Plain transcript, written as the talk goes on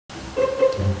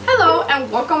Hello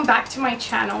and welcome back to my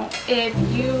channel. If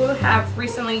you have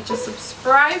recently just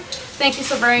subscribed, thank you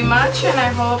so very much and I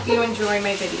hope you enjoy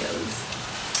my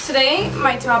videos. Today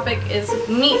my topic is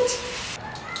meat.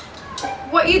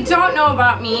 What you don't know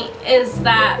about meat is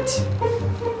that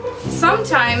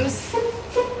sometimes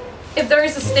if there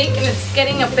is a steak and it's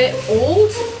getting a bit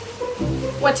old,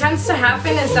 what tends to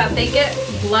happen is that they get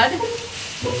blood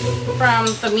from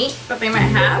the meat that they might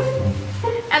have,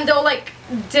 and they'll like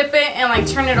dip it and like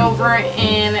turn it over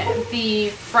in the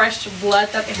fresh blood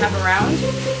that they have around,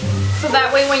 so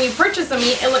that way when you purchase the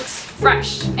meat it looks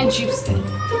fresh and juicy.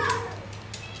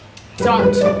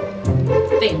 Don't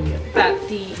think that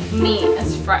the meat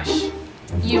is fresh.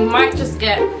 You might just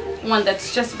get one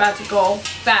that's just about to go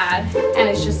bad and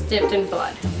it's just dipped in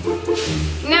blood.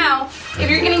 Now, if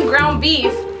you're getting ground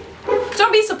beef,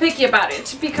 don't be so picky about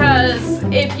it, because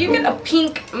if you get a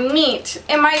pink meat,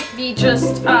 it might be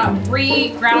just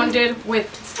re-grounded with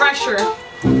fresher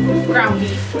ground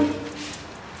beef.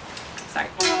 Sorry.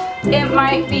 It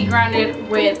might be grounded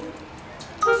with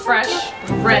fresh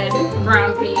red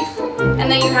ground beef,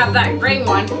 and then you have that gray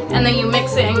one, and then you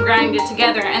mix it and grind it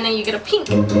together, and then you get a pink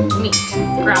meat,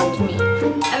 ground meat.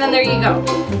 And then there you go.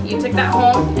 You take that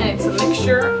home, and it's a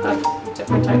mixture of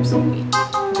different types of meat.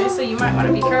 Okay, so you might want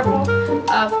to be careful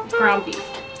of ground beef.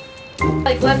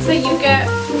 Like, let's say you get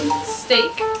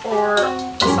steak or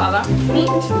asada meat.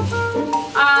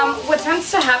 What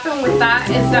tends to happen with that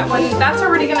is that when that's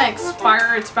already going to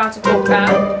expire, it's about to go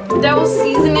bad, they will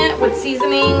season it with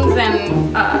seasonings and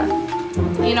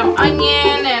you know,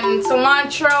 onion and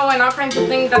cilantro and all kinds of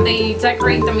things that they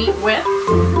decorate the meat with.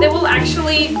 They will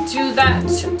actually do that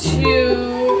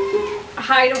to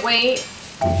hide away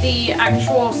the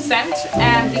actual scent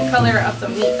and the color of the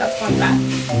meat that's going bad.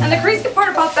 And the crazy part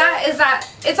about that is that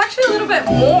it's actually a little bit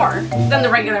more than the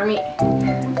regular meat.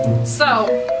 So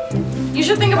you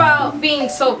should think about being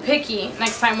so picky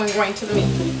next time when going to the meat.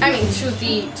 I mean to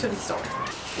the store.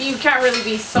 You can't really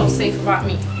be so safe about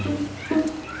meat.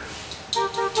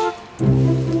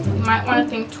 You might want to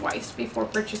think twice before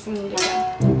purchasing meat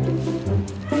again.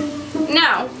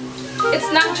 Now, it's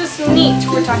not just meat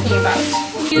we're talking about.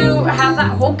 You have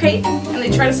that whole cake and they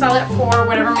try to sell it for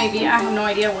whatever maybe. I have no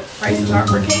idea what the prices are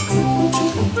for cakes.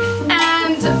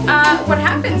 And what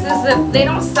happens is that they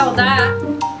don't sell that.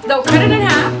 They'll cut it in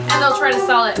half and they'll try to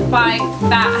sell it by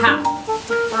that half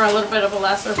for a little bit of a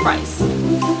lesser price.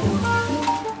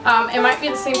 It might be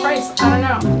the same price, I don't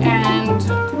know. And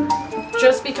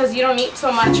just because you don't eat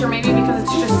so much, or maybe because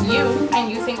it's just you and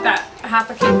you think that half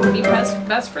a cake would be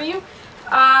best for you,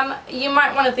 you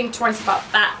might want to think twice about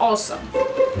that also.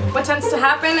 What tends to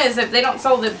happen is if they don't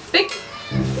sell the big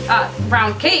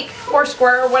round cake or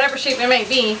square or whatever shape it may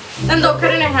be, then they'll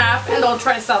cut it in half and they'll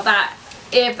try to sell that.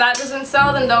 If that doesn't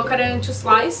sell, then they'll cut it into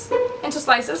slices,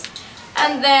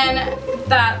 and then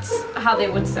that's how they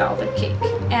would sell the cake.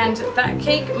 And that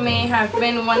cake may have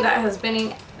been one that has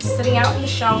been sitting out on the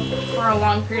shelf for a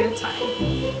long period of time.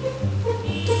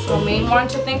 So you may want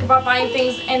to think about buying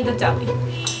things in the deli.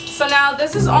 So now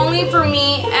this is only for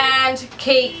me and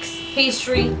cakes,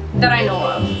 pastry that I know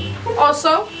of.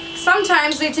 Also,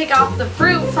 sometimes they take off the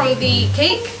fruit from the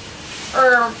cake,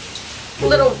 or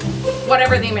little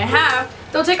whatever they may have.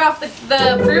 They'll take off the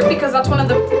fruit because that's one of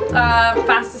the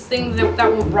fastest things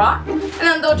that will rot, and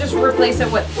then they'll just replace it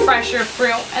with fresher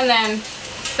fruit and then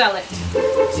sell it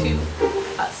to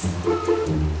us.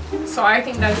 So I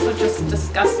think that's just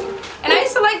disgusting. And I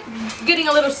used to like getting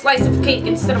a little slice of cake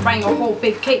instead of buying a whole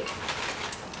big cake.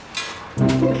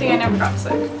 Good thing I never got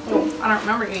sick. Well, I don't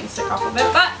remember getting sick off of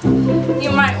it, but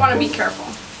you might want to be careful.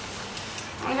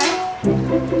 Okay?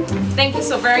 Thank you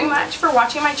so very much for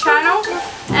watching my channel,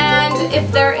 and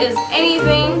if there is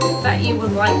anything that you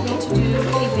would like me to do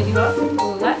a video of,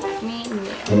 let me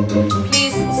know.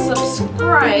 Please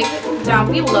subscribe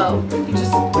down below. You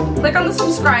just click on the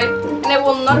subscribe and it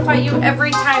will notify you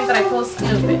every time that I post a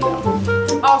new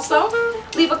video. Also,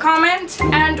 leave a comment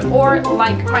and or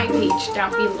like my page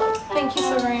down below. Thank you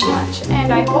so very much,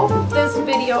 and I hope this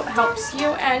video helps you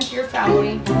and your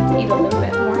family eat a little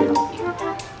bit more healthy.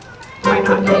 Why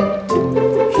not eat?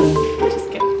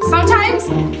 Just kidding. Sometimes,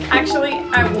 actually,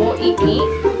 I will eat meat,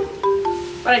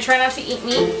 but I try not to eat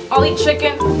meat. I'll eat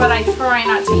chicken, but I try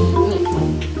not to eat meat.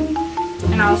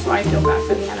 And also, I feel bad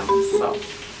for the animals, so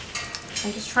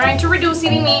I'm just trying to reduce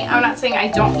eating meat. I'm not saying I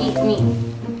don't eat meat,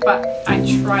 but I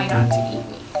try not to eat